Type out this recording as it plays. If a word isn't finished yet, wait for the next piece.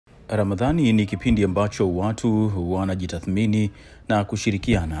Ramadhani ni kipindi ambacho watu wanajitathmini na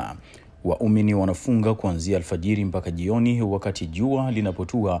kushirikiana. Waumini wanafunga kuanzia alfajiri mpaka jioni wakati jua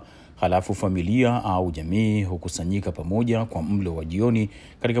linapotua, halafu familia au jamii hukusanyika pamoja kwa mlo wa jioni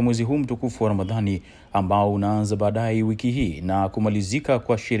katika mwezi huu mtukufu wa Ramadhani ambao unaanza baadaye wiki hii na kumalizika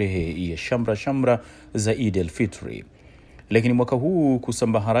kwa sherehe ya shamra za Eid al-Fitri. Lakini mwaka huu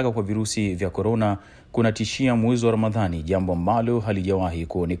kusambaa haraka kwa virusi vya korona kunatishia mwezi wa Ramadhani, jambo ambalo halijawahi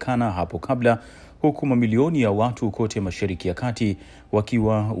kuonekana hapo kabla, huku mamilioni ya watu kote Mashariki ya Kati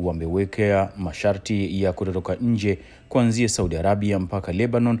wakiwa wamewekea masharti ya kutotoka nje kuanzia Saudi Arabia mpaka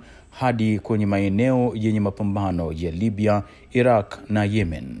Lebanon hadi kwenye maeneo yenye mapambano ya Libya, Iraq na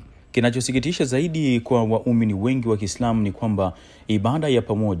Yemen. Kinachosikitisha zaidi kwa waumini wengi wa Kiislamu ni kwamba ibada ya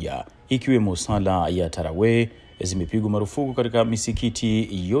pamoja, ikiwemo sala ya tarawih, zimepigwa marufuku katika misikiti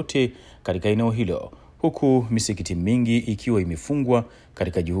yote katika eneo hilo, huku misikiti mingi ikiwa imefungwa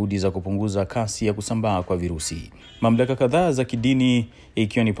katika juhudi za kupunguza kasi ya kusambaa kwa virusi. Mamlaka kadhaa za kidini,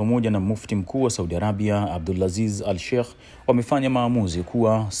 ikiwa ni pamoja na mufti mkuu wa Saudi Arabia Abdulaziz Al-Sheikh, wamefanya maamuzi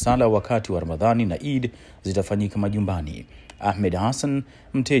kuwa sala wakati wa Ramadhani na Eid zitafanyika majumbani. Ahmed Hassan,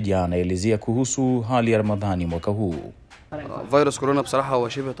 mteja, anaelezea kuhusu hali ya Ramadhani mwaka huu. Virus corona bsaraha wa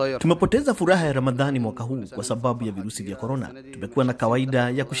shibe tayar. Tumepoteza furaha ya Ramadhani mwaka huu kwa sababu ya virusi vya korona. Tumekuwa na kawaida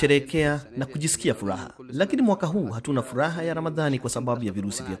ya kusherehekea na kujisikia furaha, lakini mwaka huu hatuna furaha ya Ramadhani kwa sababu ya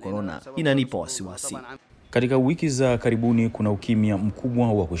virusi vya korona. Inanipa wasiwasi. Katika wiki za karibuni kuna ukimya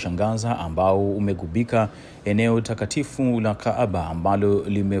mkubwa wa kushangaza ambao umegubika eneo takatifu la Kaaba ambalo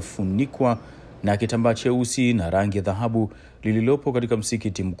limefunikwa na kitambaa cheusi na rangi ya dhahabu lililopo katika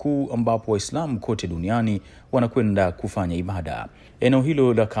msikiti mkuu ambapo Waislamu kote duniani wanakwenda kufanya ibada. Eneo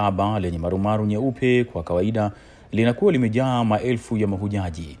hilo la Kaaba lenye marumaru nyeupe kwa kawaida linakuwa limejaa maelfu ya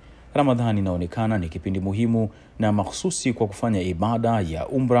mahujaji. Ramadhani inaonekana ni kipindi muhimu na mahsusi kwa kufanya ibada ya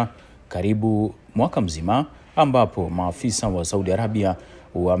umra karibu mwaka mzima, ambapo maafisa wa Saudi Arabia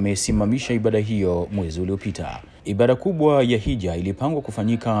wamesimamisha ibada hiyo mwezi uliopita. Ibada kubwa ya hija ilipangwa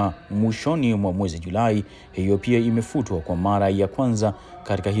kufanyika mwishoni mwa mwezi Julai. Hiyo pia imefutwa kwa mara ya kwanza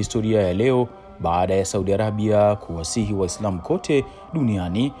katika historia ya leo baada ya Saudi Arabia kuwasihi Waislamu kote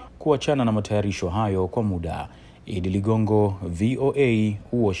duniani kuachana na matayarisho hayo kwa muda. Idi Ligongo, VOA,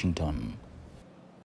 Washington.